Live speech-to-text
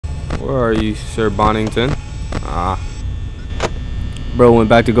Where are you, Sir Bonington? Ah. Bro went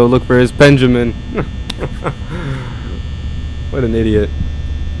back to go look for his Benjamin. What an idiot.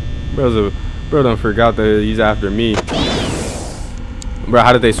 Bro done forgot that he's after me. Bro,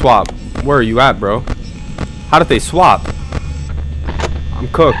 how did they swap? Where are you at, bro? How did they swap? I'm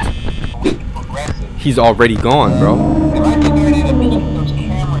cooked. He's already gone, bro. Hey,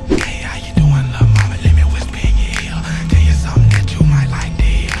 how you doing, love mama? Let me whisper in your ear. Tell you something that you might like to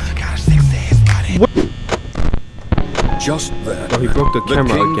hear. Got a sexy body. Just then, Oh, he broke the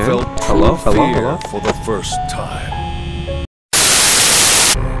camera king again. felt Hello? true Hello? fear Hello? for the first time.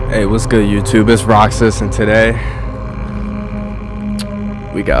 Hey, what's good, YouTube? It's Roxas, and today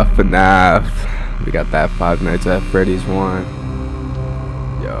we got FNAF. We got that Five Nights at Freddy's one.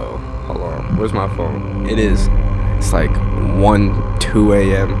 Yo, hold on. Where's my phone? It's like 2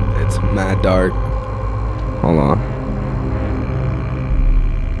 a.m. It's mad dark. Hold on.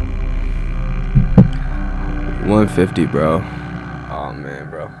 150, bro. Oh man,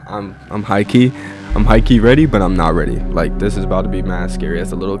 bro. I'm high key ready, but I'm not ready. Like, this is about to be mad scary.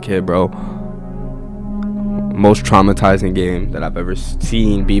 As a little kid, bro, most traumatizing game that I've ever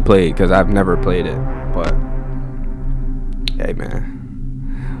seen be played, because I've never played it. But hey,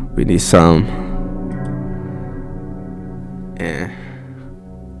 man, we need some. And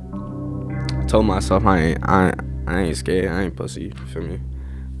I told myself I ain't scared. I ain't pussy. You feel me?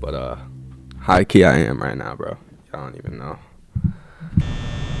 But high key I am right now, bro. Y'all don't even know.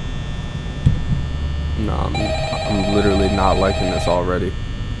 No, I'm literally not liking this already.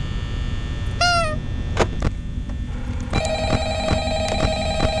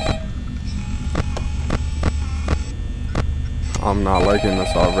 I'm not liking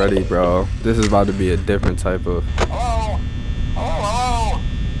this already, bro. This is about to be a different type of... Hello? Hello?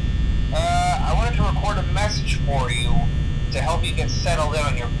 I wanted to record a message for you to help you get settled in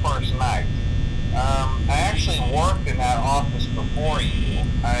on your first night. I actually worked in that office before you.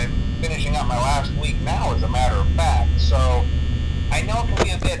 I'm finishing up my last week now, as a matter of fact, so I know it can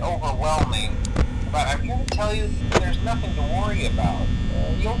be a bit overwhelming, but I'm here to tell you there's nothing to worry about.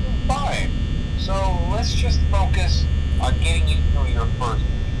 You'll be fine. So let's just focus on getting you through your first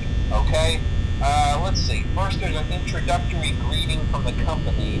week, okay? Let's see. First, there's an introductory greeting from the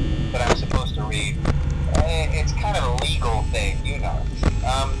company that I'm supposed to read. It's kind of a legal thing, you know.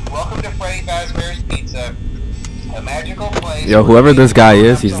 Welcome to Freddy Fazbear's Pizza, a magical place. Yo, whoever this guy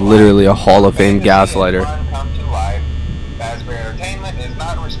is, he's literally a Hall of Fame gaslighter. Come to life. Fazbear Entertainment is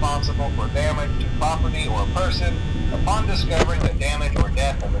not responsible for damage to property or person. Upon discovering that damage or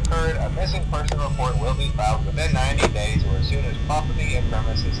death have occurred, a missing person report will be filed within 90 days or as soon as property and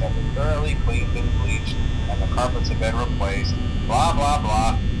premises have been thoroughly cleaned and bleached and the carpets have been replaced. Blah, blah,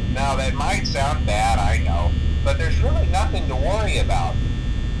 blah. Now, that might sound bad, I know, but there's really nothing to worry about.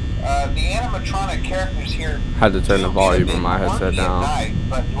 The animatronic characters here Had to turn the volume on my headset down.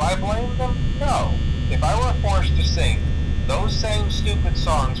 But do I blame them? No. If I were forced to sing those same stupid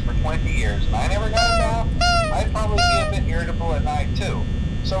songs for 20 years and I never got a nap, I'd probably be a bit irritable at night too.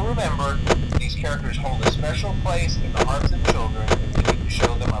 So remember, these characters hold a special place in the hearts of children and we need to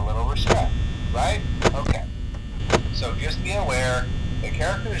show them a little respect, right? Okay. So just be aware, the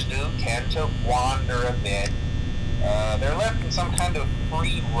characters do tend to wander a bit. They're left in some kind of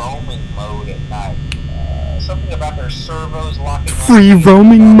free roaming mode at night. Something about their servos locking up. Free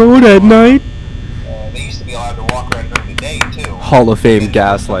roaming mode at night? They used to be allowed to walk around during the day too. Hall of Fame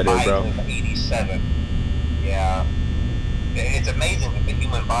gaslighter, bro. 87. Yeah. It's amazing that the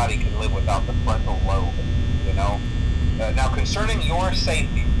human body can live without the frontal lobe, you know? Now, concerning your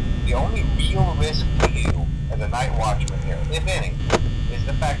safety, the only real risk to you as a night watchman here, if any, is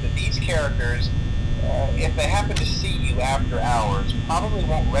the fact that these characters, if they happen to see you after hours, probably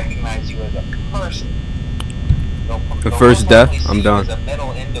won't recognize you as a person. The first death, I'm done.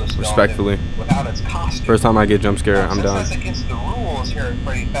 Respectfully. Without its costume. First time I get jump scared, I'm done. Since that's against the rules here at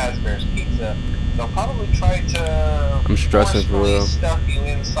Freddy Fazbear's Pizza, they'll probably try to I'm stressing for real. stuff you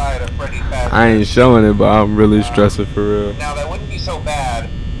inside of Freddy Fazbear. I ain't showing it, but I'm really stressing for real. Now, that wouldn't be so bad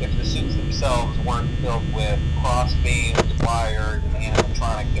if the suits themselves weren't filled with cross beams, wires, and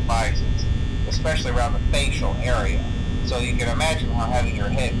animatronic devices, especially around the facial area. So you can imagine how having your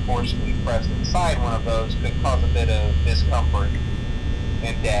head forcefully pressed inside one of those could cause a bit of discomfort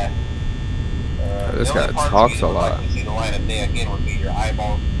and death. This guy talks a lot. The see the light of day again would be your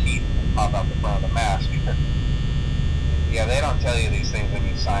eyeballs and teeth that pop out the front of the mask. Yeah, they don't tell you these things when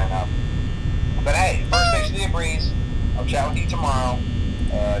you sign up. But hey, first station of the breeze. I'll chat with you tomorrow.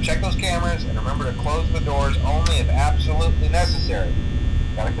 Check those cameras and remember to close the doors only if absolutely necessary.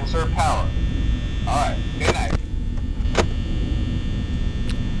 Gotta conserve power. Alright, good night.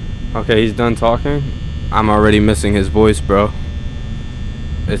 Okay, he's done talking. I'm already missing his voice, bro.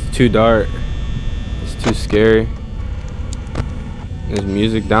 It's too dark. It's too scary. There's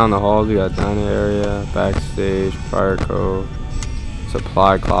music down the hall. We got dining area, backstage, prior code,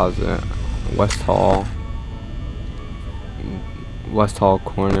 supply closet, West Hall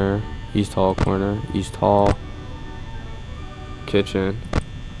corner, East Hall corner, East Hall, kitchen.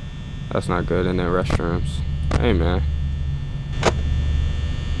 That's not good. And then restrooms. Hey, man.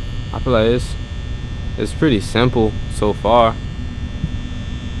 I feel like it's pretty simple so far.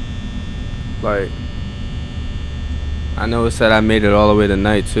 Like, I know it said I made it all the way to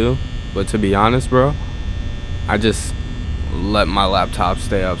night 2, but to be honest, bro, I just let my laptop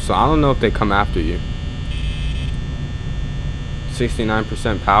stay up, so I don't know if they come after you.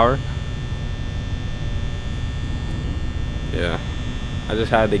 69% power. Yeah, I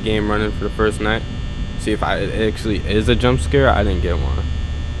just had the game running for the first night. See if it actually is a jump scare. I didn't get one,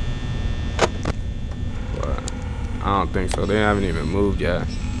 but I don't think so. They haven't even moved yet.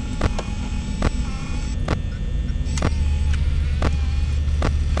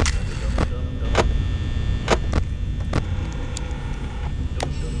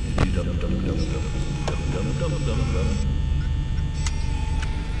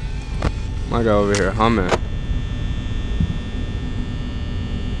 My guy over here humming.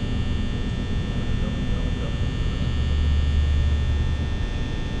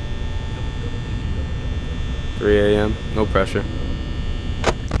 $3 a.m. No pressure.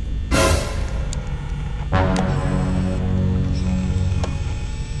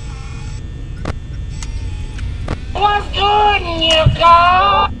 What's good,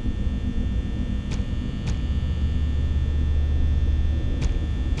 nigga?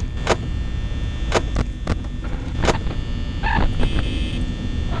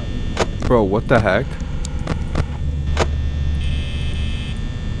 Bro, what the heck?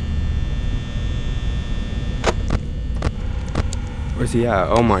 Where's he at?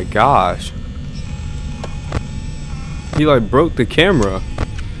 Oh my gosh. He like broke the camera.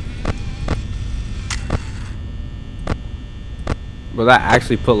 But that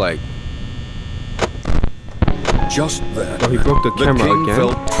actually put like... Just then, Oh, he broke the camera king again?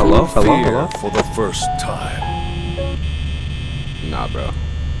 felt true Hello? fear for the first time. Nah, bro.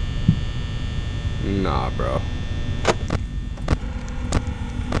 Nah, bro.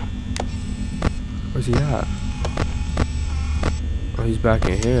 Where's he at? Oh, he's back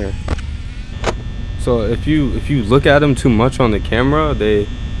in here. So if you look at him too much on the camera, do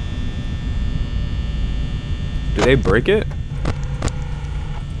they break it?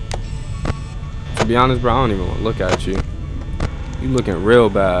 To be honest, bro, I don't even want to look at you. You looking real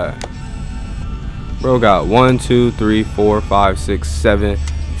bad. Bro got 1, 2, 3, 4, 5, 6,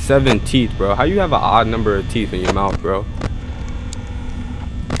 7 teeth, bro. How you have an odd number of teeth in your mouth, bro?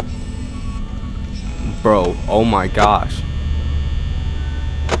 Bro, oh my gosh.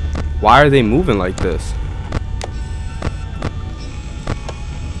 Why are they moving like this?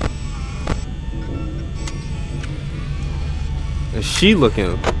 And she's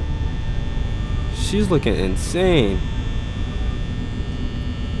looking insane.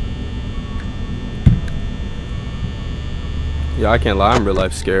 Yeah, I can't lie, I'm real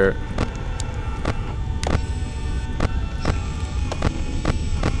life scared.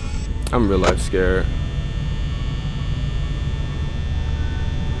 I'm real life scared.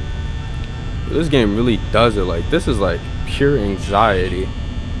 This game really does it. Like, this is like pure anxiety.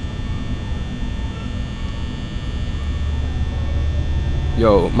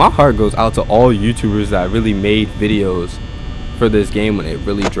 Yo, my heart goes out to all YouTubers that really made videos for this game when it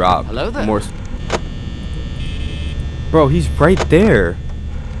really dropped. Hello there. Bro, he's right there.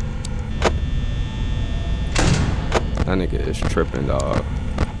 That nigga is tripping, dog.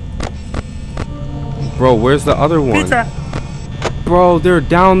 Bro, where's the other one? Pizza. Bro, they're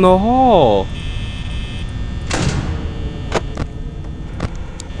down the hall.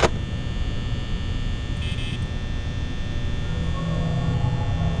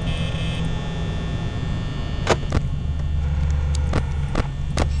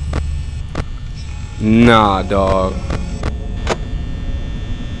 Nah, dog.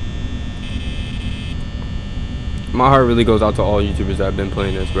 My heart really goes out to all YouTubers that have been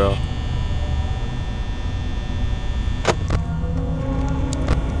playing this, bro.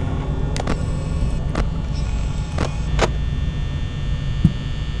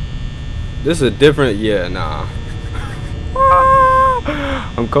 This is a different, yeah, nah.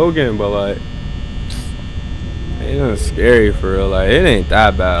 I'm coking, but like, it ain't scary for real. Like, it ain't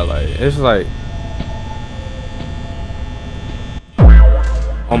that bad. Like, it's like,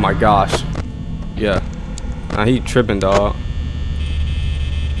 oh my gosh, yeah. Nah, he tripping, dog.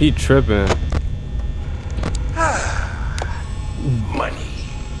 He tripping. Money.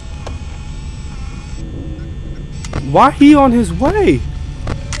 Why he on his way?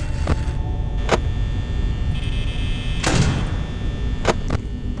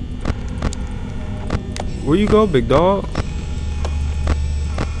 Where you go, big dog?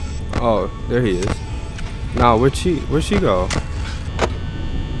 Oh, there he is. Nah, where'd she go?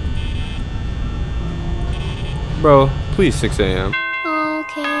 Bro, please 6 a.m.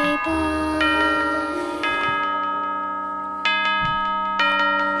 Okay, bye.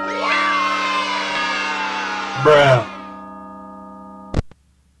 Bruh.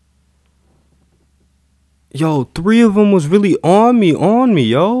 Yo, 3 of them was really on me,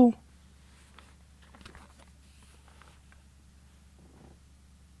 yo.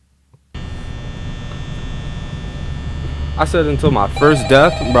 I said until my first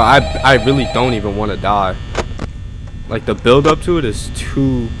death, bro, I really don't even want to die. Like, the build up to it is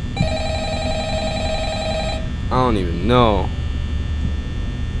too... I don't even know.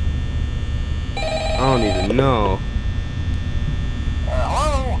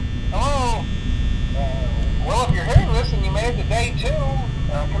 Hello? Hello? Well, if you're hearing this and you made it to day 2,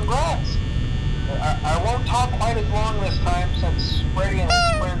 congrats. I won't talk quite as long this time since Freddy and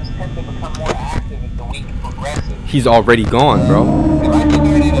his friends tend to become more active as the week progresses. He's already gone, bro. It might be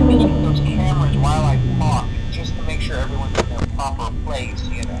good idea to peek those cameras while I talk, just to make sure everyone's in their proper place,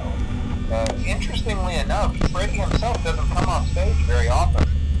 you know. Interestingly enough, Freddy himself doesn't come off stage very often.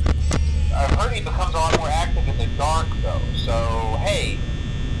 I've heard he becomes a lot more active in the dark, though, so, hey,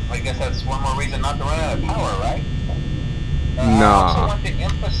 I guess that's one more reason not to run out of power, right? I also want to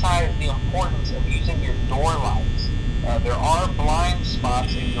emphasize the importance of using your door lights. There are blind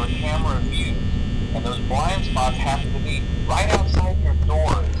spots in your camera views, and those blind spots happen to be right outside your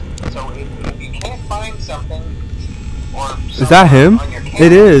doors. So if you can't find something, or is that him? on your camera,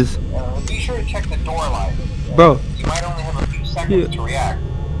 it is. Be sure to check the door light. Bro. You might only have a few seconds to react.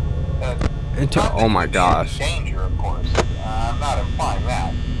 Oh my gosh. Danger, of course. I'm not implying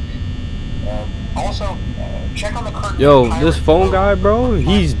that. Also, check on the curtain. Yo, this phone guy, bro,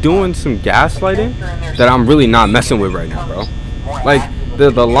 he's doing some gaslighting that I'm really not messing with right now, bro. Like,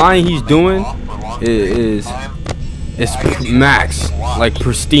 the line he's doing is max, like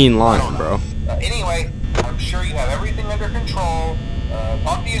pristine line, bro. Anyway, I'm sure you have everything under control.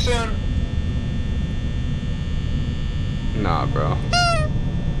 Talk to you soon. Nah, bro.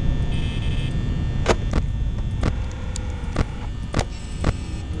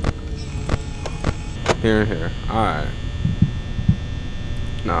 Here. Alright.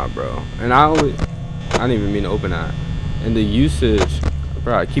 Nah, bro. And I didn't even mean to open that. And the usage,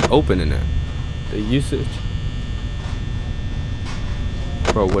 bro, I keep opening it. The usage.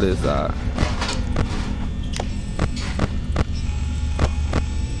 Bro, what is that?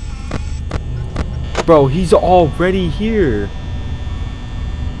 Bro, he's already here.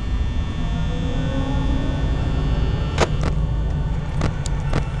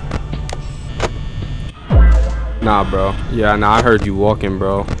 Nah, bro. Yeah, nah, I heard you walking,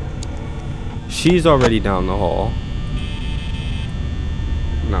 bro. She's already down the hall.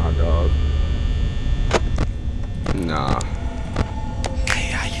 Nah, dog. Nah. Hey,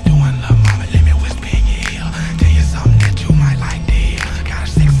 how you doing, love mama? Let me whisper in your ear. Tell you something that you might like to hear. Got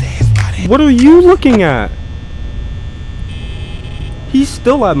a six-ass body. What are you looking at? He's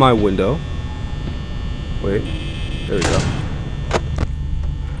still at my window. Wait. There we go.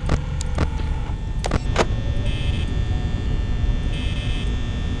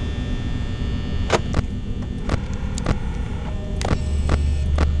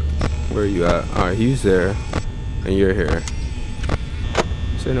 Where are you at? Alright, he's there. And you're here.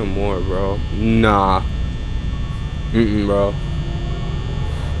 Say no more, bro. Nah. Bro.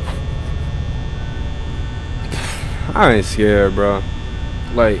 I ain't scared, bro.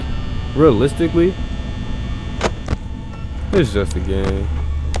 Like, realistically, it's just a game.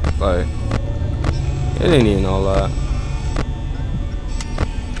 Like, it ain't even all that.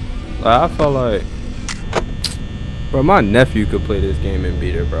 Like, I felt like, bro, my nephew could play this game and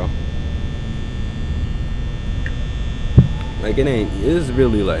beat it, bro. Like, it's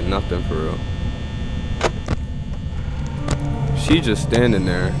really like nothing for real. She just standing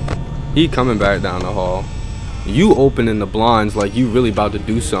there. He coming back down the hall. You opening the blinds like you really about to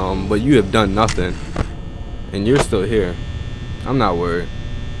do something, but you have done nothing. And you're still here. I'm not worried.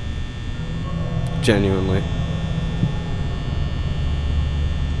 Genuinely.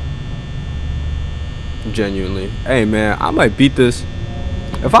 Hey, man, I might beat this.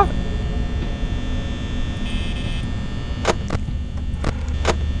 If I...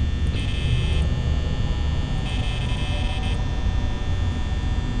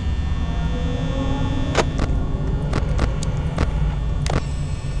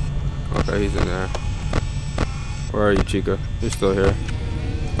 he's in there. Where are you, Chica? You're still here.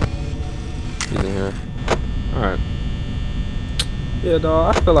 He's in here. Alright. Yeah,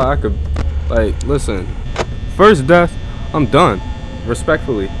 dog, I feel like I could, like, listen. First death, I'm done.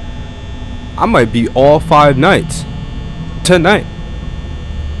 Respectfully. I might beat all 5 nights tonight.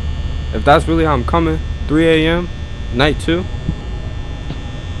 If that's really how I'm coming. 3 a.m. night 2.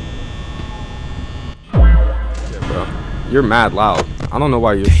 Yeah, bro. You're mad loud. I don't know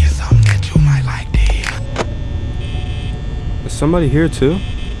why you're... Is somebody here too?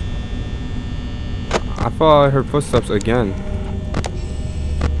 I thought I heard footsteps again.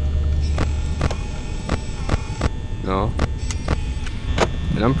 No.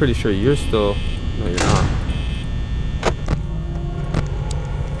 And I'm pretty sure you're still... No, you're not.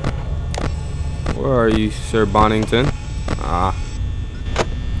 Where are you, Sir Bonington? Ah.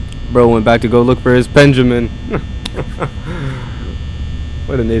 Bro went back to go look for his Benjamin.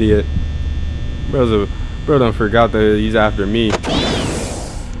 What an idiot. Bro done forgot that he's after me.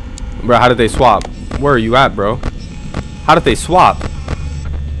 Bro, how did they swap? Where are you at, bro? How did they swap?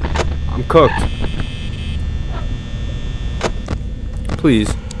 I'm cooked.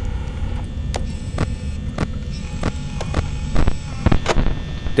 Please.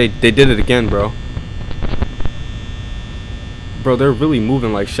 They did it again, bro. Bro, they're really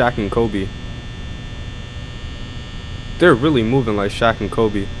moving like Shaq and Kobe. They're really moving like Shaq and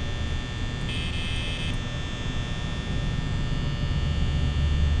Kobe.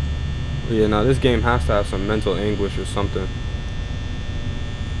 Yeah, now this game has to have some mental anguish or something.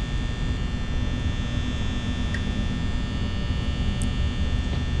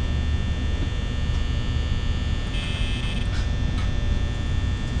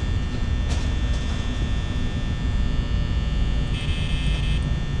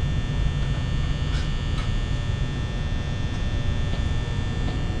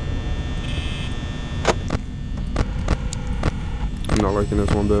 I'm not liking this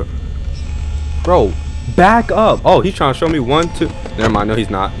one bit. Bro, back up. Oh, he's trying to show me 1, 2. Never mind. No,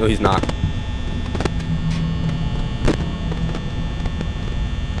 he's not. No, he's not.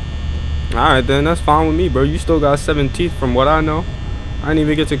 Alright, then. That's fine with me, bro. You still got 7 teeth from what I know. I didn't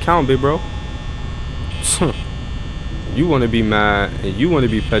even get to count, big bro. You want to be mad, and you want to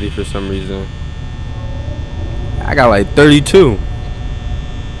be petty for some reason. I got like 32.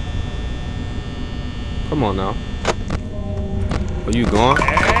 Come on now. Are you gone?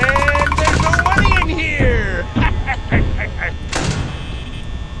 Here.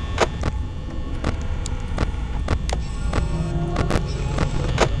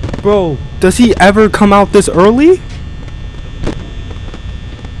 Bro, does he ever come out this early?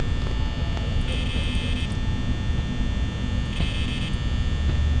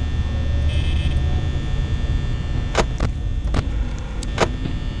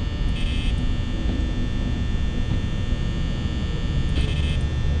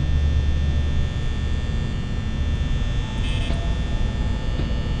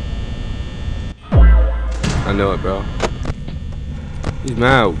 I know it, bro. He's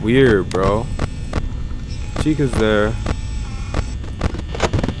mad weird, bro. Chica's there.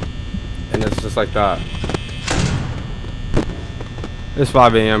 And it's just like that. It's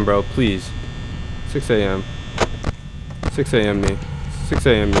 5 a.m., bro. Please. 6 a.m. 6 a.m. me. 6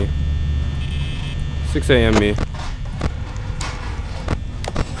 a.m. me. 6 a.m. me.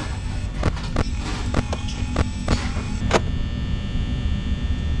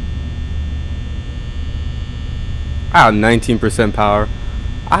 I have 19% power.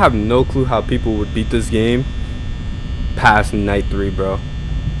 I have no clue how people would beat this game past night 3, bro.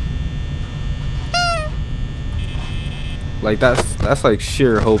 Like that's like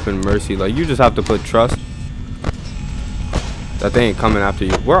sheer hope and mercy. Like you just have to put trust that they ain't coming after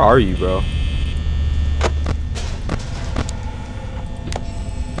you. Where are you, bro?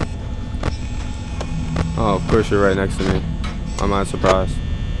 Oh, of course you're right next to me. I'm not surprised.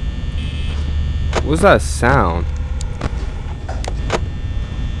 What's that sound?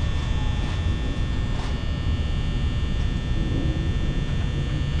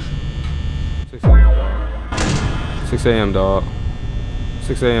 Six a.m. dog.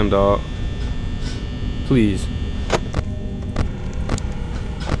 6 a.m. dog. Please.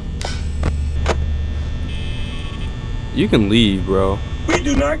 You can leave, bro. We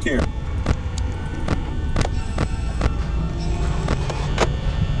do not care.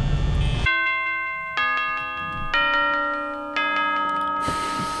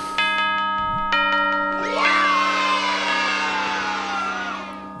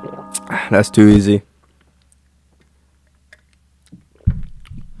 That's too easy.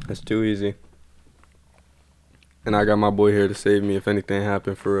 That's too easy. And I got my boy here to save me if anything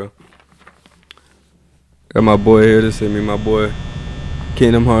happened, for real. Got my boy here to save me, my boy.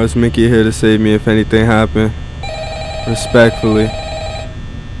 Kingdom Hearts Mickey here to save me if anything happened. Respectfully.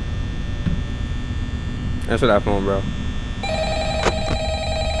 Answer that phone, bro.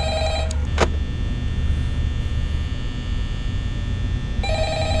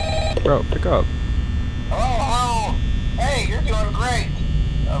 Bro, pick up. Hello. Hey, you're doing great.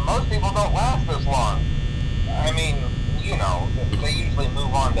 Most people don't last this long. I mean, you know, they usually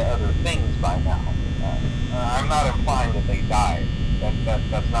move on to other things by now. I'm not implying that they died.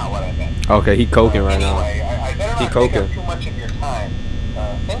 That's not what I meant. Okay, he coking right now. Anyway, I better not take up too much of your time.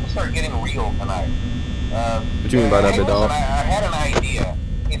 Things are getting real tonight. What you mean by that, big dog? I had an idea.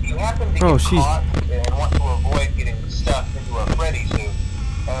 If you happen to get caught and want to avoid getting stuffed into a Freddy suit,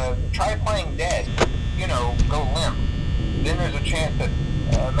 try playing dead. You know, go limp. Then there's a chance that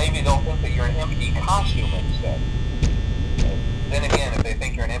maybe they'll think that you're an empty costume instead. Then again, if they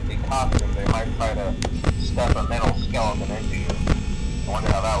think you're an empty costume, they might try to stuff a mental skeleton into you. I wonder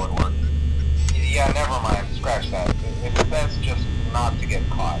how that would work. Yeah, never mind. Scratch that. It's best just not to get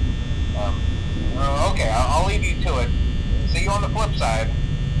caught. Okay, I'll leave you to it. See you on the flip side.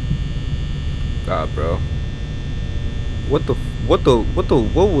 God, bro. What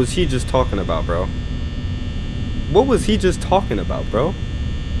was he just talking about, bro? What was he just talking about, bro?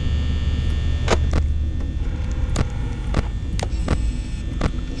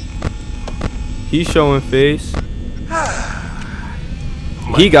 He's showing face.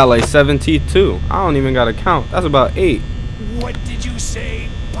 He got like 7 teeth too. I don't even gotta count. That's about 8. What did you say,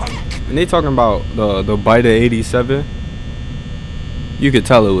 punk? And they talking about the bite of 87. You could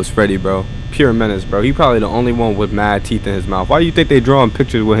tell it was Freddy, bro. Pure menace, bro. He probably the only one with mad teeth in his mouth. Why do you think they drawing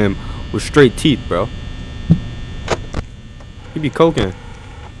pictures with him with straight teeth, bro? He be coking.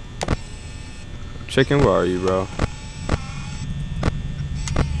 Chicken, where are you, bro?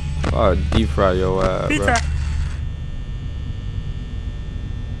 I'll deep fry your ass, bro.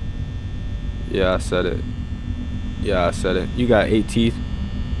 Yeah, I said it. Yeah, I said it. You got 8 teeth.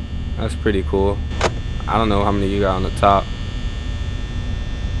 That's pretty cool. I don't know how many you got on the top.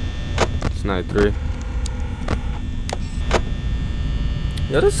 It's night 3.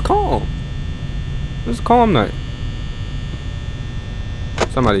 Yeah, this is calm. This is calm night.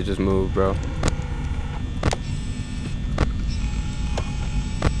 Somebody just moved, bro.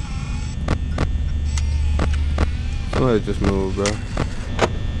 Somebody just moved, bro.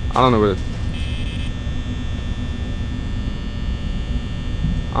 I don't know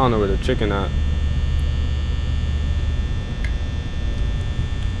where the chicken at.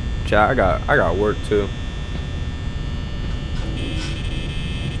 Chat, I got work too.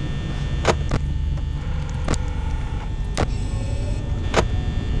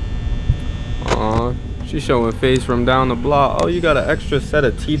 She's showing face from down the block. Oh, you got an extra set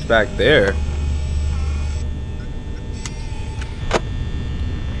of teeth back there.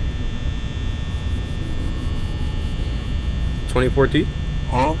 $24 teeth?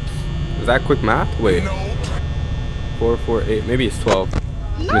 Huh? Is that quick math? Wait. No. 4, 4, 8. Maybe it's 12.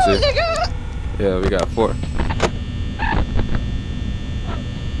 Let me see. Yeah, we got 4.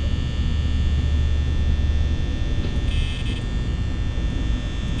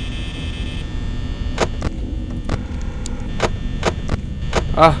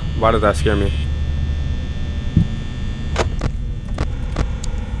 Ah, why did that scare me?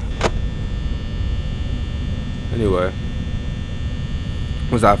 Anyway.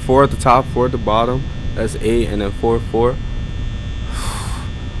 Was that 4 at the top, 4 at the bottom? That's 8, and then 4, 4.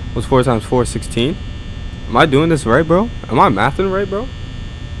 What's 4 times 4? 16? Am I doing this right, bro? Am I mathing right, bro?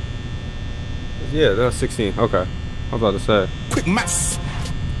 Yeah, that's 16. Okay. I was about to say. Quick maths.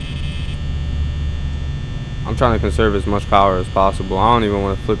 I'm trying to conserve as much power as possible. I don't even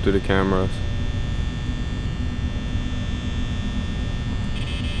want to flip through the cameras.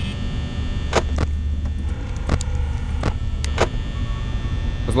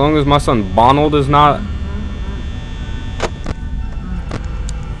 As long as my son Bonald is not...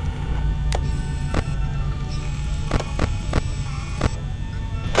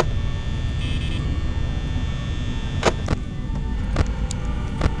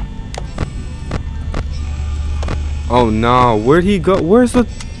 Oh no, where'd he go? Where's the...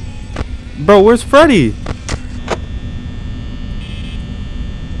 Bro, where's Freddy?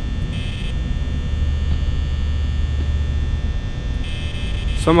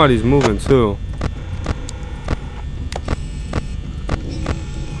 Somebody's moving too.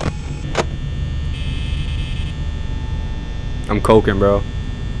 I'm coking, bro.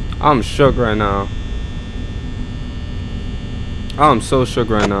 I'm shook right now. I'm so shook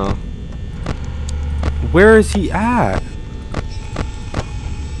right now. Where is he at?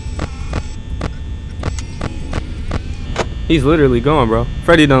 He's literally gone, bro.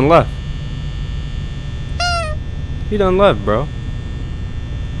 Freddy done left. He done left, bro.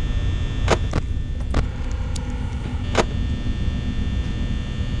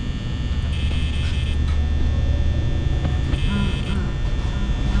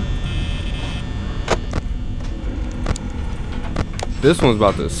 This one's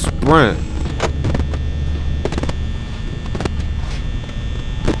about to sprint.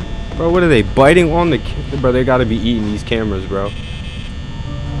 Bro, what are they biting on the bro? They gotta be eating these cameras, bro.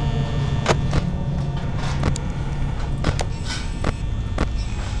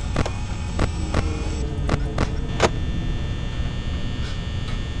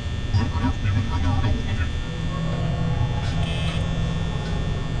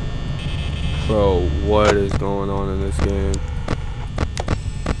 Bro, what is going on in this game?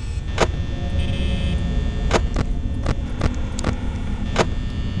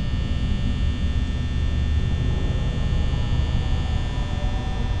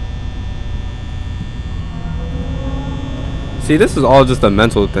 See, this is all just a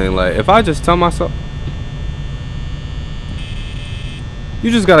mental thing. Like, if I just tell myself,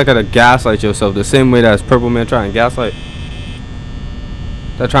 you just gotta kind of gaslight yourself the same way that Purple Man trying to gaslight.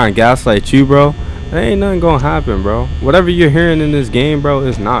 That trying to gaslight you, bro. There ain't nothing gonna happen, bro. Whatever you're hearing in this game, bro,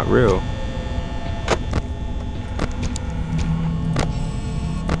 is not real.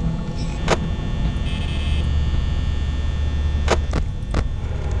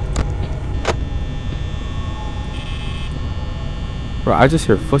 Bro, I just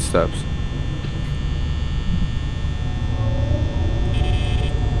hear footsteps.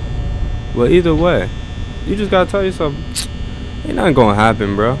 Well, either way, you just gotta tell yourself, ain't nothing gonna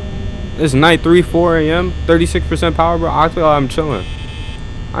happen, bro. It's night 3, 4 a.m., 36% power, bro. I feel like I'm chilling.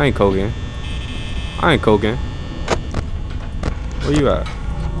 I ain't coking. I ain't coking. Where you at?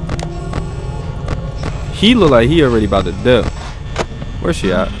 He look like he already about to dip. Where's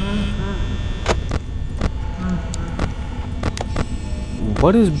she at?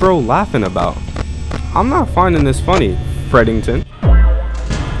 What is bro laughing about? I'm not finding this funny, Freddington.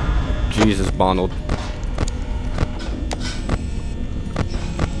 Jesus, Bonald.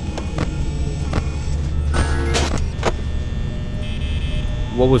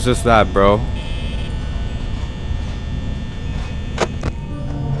 What was just that, bro?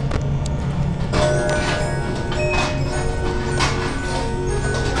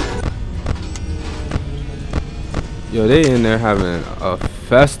 Yo, they in there having a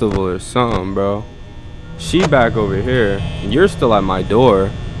festival or something, bro. She back over here, and you're still at my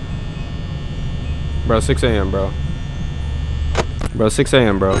door. Bro, 6 a.m., bro. Bro, 6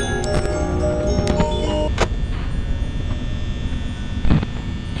 a.m., bro.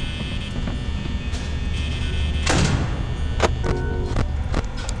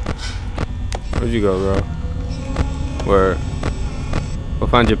 Where'd you go, bro? Where? Go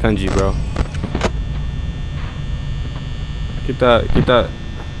find your Penji, bro. Get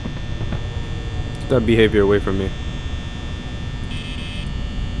that behavior away from me.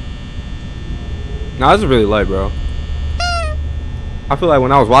 Nah, this is really light, bro. I feel like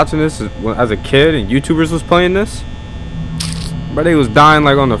when I was watching this as a kid and YouTubers was playing this, but they was dying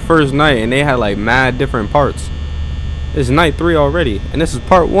like on the first night and they had like mad different parts. It's night 3 already, and this is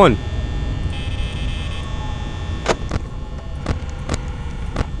part 1.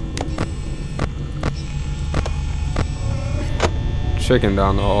 Chicken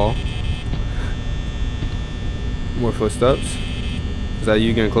down the hall. More footsteps. Is that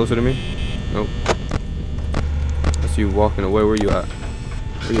you getting closer to me? Nope. That's you walking away. Where you at?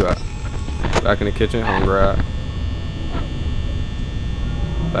 Where you at? Back in the kitchen. Hungry at.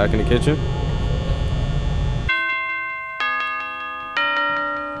 Back in the kitchen.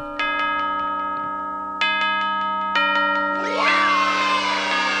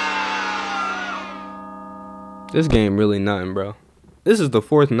 This game really nothing, bro. This is the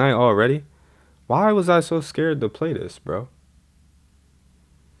 4th night already. Why was I so scared to play this, bro?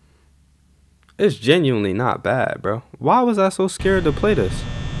 It's genuinely not bad, bro. Why was I so scared to play this?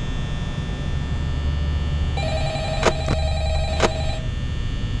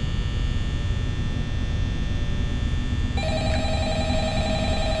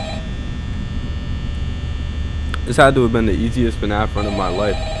 This had to have been the easiest FNAF run of my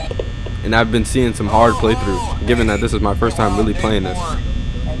life. And I've been seeing some hard playthroughs, given that this is my first time really playing this. I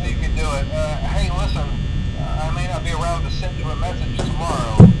think you can do it. Hey, listen, I may not be around to send you a message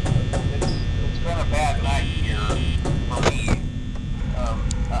tomorrow. It's been a bad night here for me.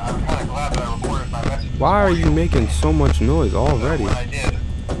 I'm kind of glad that I recorded my message. Why are you making so much noise already? When I did.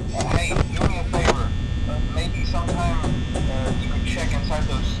 Hey, do me a favor. Maybe sometime you could check inside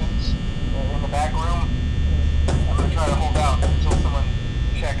those suits in the back room. I'm going to try to hold out.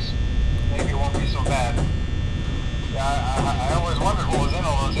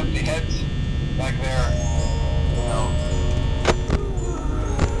 back there. No.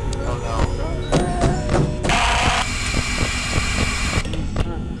 Oh no.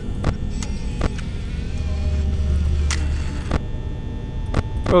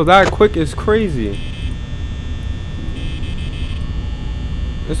 Bro, that quick is crazy.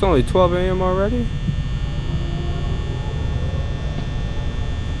 It's only 12 a.m. already?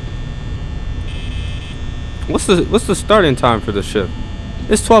 What's the starting time for the shift?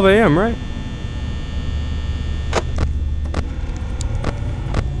 It's 12 a.m., right?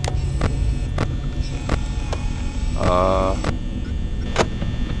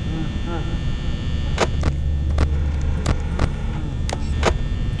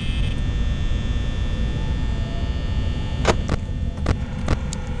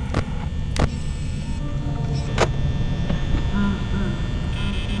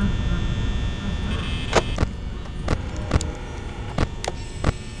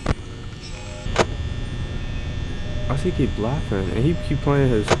 Why does he keep laughing? And he keep playing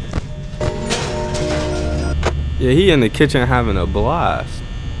his... Yeah, he in the kitchen having a blast.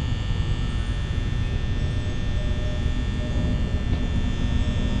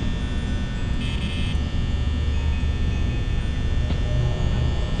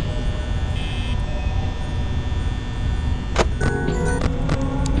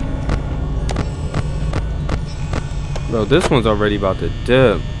 Bro, this one's already about to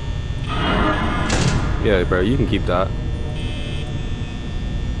dip. Yeah, bro, you can keep that.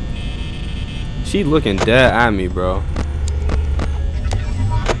 She looking dead at me, bro.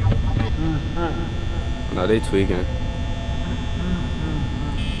 No, they tweaking.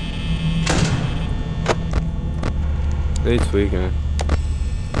 They tweaking.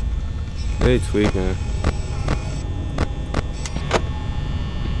 They tweaking.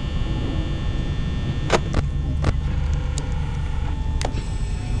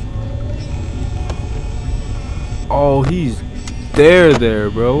 Oh, he's there,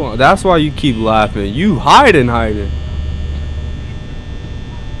 bro. That's why you keep laughing. You hiding.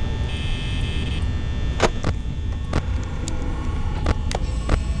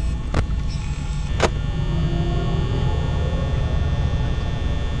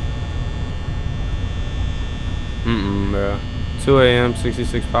 Bro. 2 a.m.,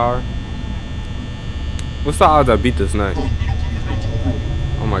 66 power. What's the odds I beat this night?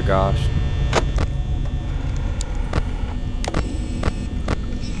 Oh my gosh.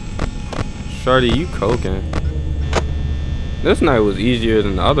 Shorty, you coking. This night was easier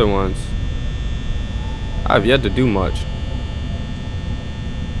than the other ones. I've yet to do much.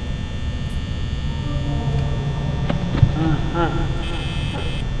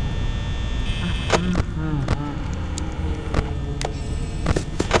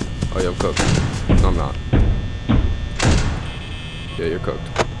 Oh, yeah, I'm cooked. No, I'm not. Yeah, you're cooked.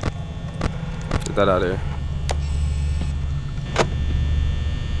 Get that out of here.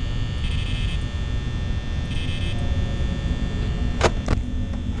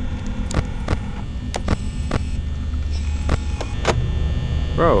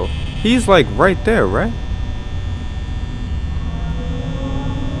 Bro, he's like right there, right?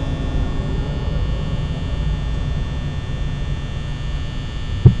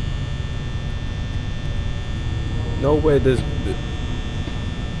 No way this...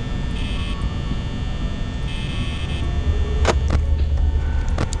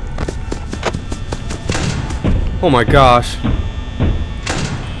 Oh my gosh.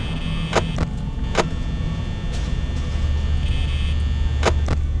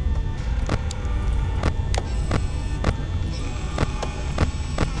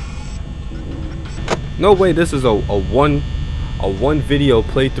 No way this is a one video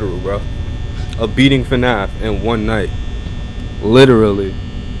playthrough, bro. Of beating FNAF in one night. Literally.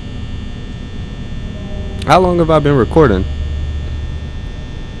 How long have I been recording?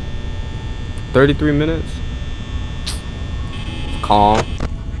 33 minutes? Calm.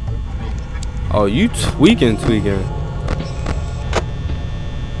 Oh, you tweaking.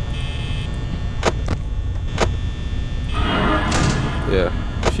 Yeah,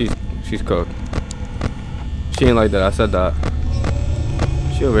 she's cooked. She ain't like that. I said that.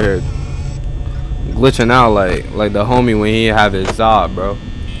 She over here glitching out like the homie when he have his Zob, bro.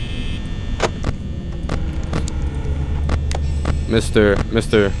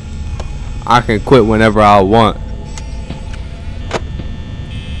 Mr. I can quit whenever I want.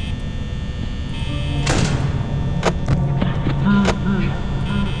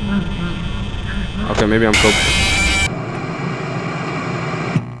 Okay, maybe I'm cooked.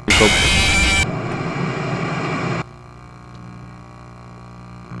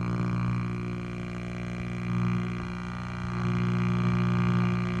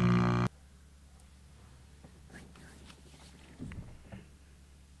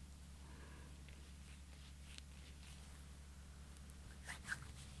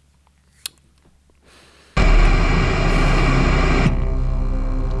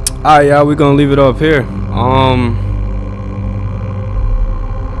 Alright, y'all, we gonna leave it up here.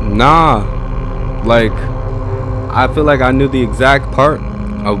 Nah, like, I feel like I knew the exact part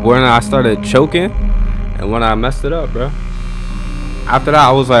of when I started choking and when I messed it up, bro. After that,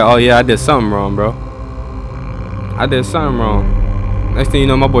 I was like, oh yeah, I did something wrong, bro. I did something wrong. Next thing you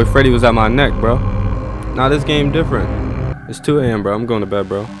know, my boy Freddy was at my neck, bro. Nah, this game different. It's 2 a.m., bro. I'm going to bed,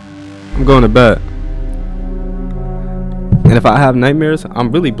 bro. I'm going to bed. And if I have nightmares,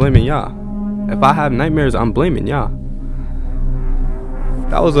 I'm really blaming y'all. If I have nightmares, I'm blaming y'all.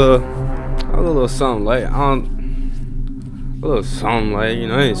 That was a little something like, a little something like, you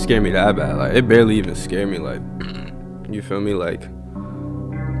know, it didn't scare me that bad. Like, it barely even scared me. Like, you feel me? Like,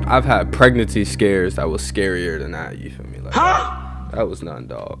 I've had pregnancy scares that was scarier than that. You feel me? Like, that was nothing,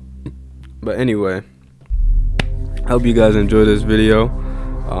 dog. But anyway, I hope you guys enjoy this video.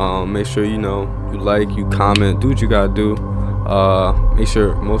 Make sure you like, you comment, do what you gotta do. Make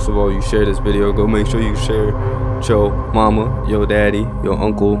sure, most of all, you share this video. Go make sure you share your mama, your daddy, your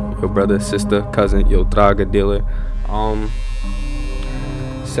uncle, your brother, sister, cousin, your draga dealer.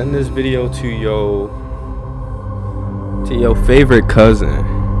 Send this video to your favorite cousin,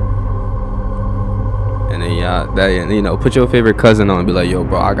 and then y'all, put your favorite cousin on and be like, yo,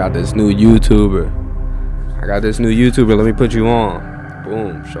 bro, I got this new YouTuber. Let me put you on.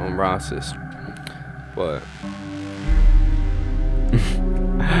 Boom, show them Ross's. But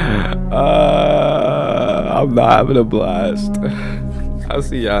I'm not having a blast. I'll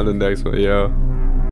see y'all in the next one, yo.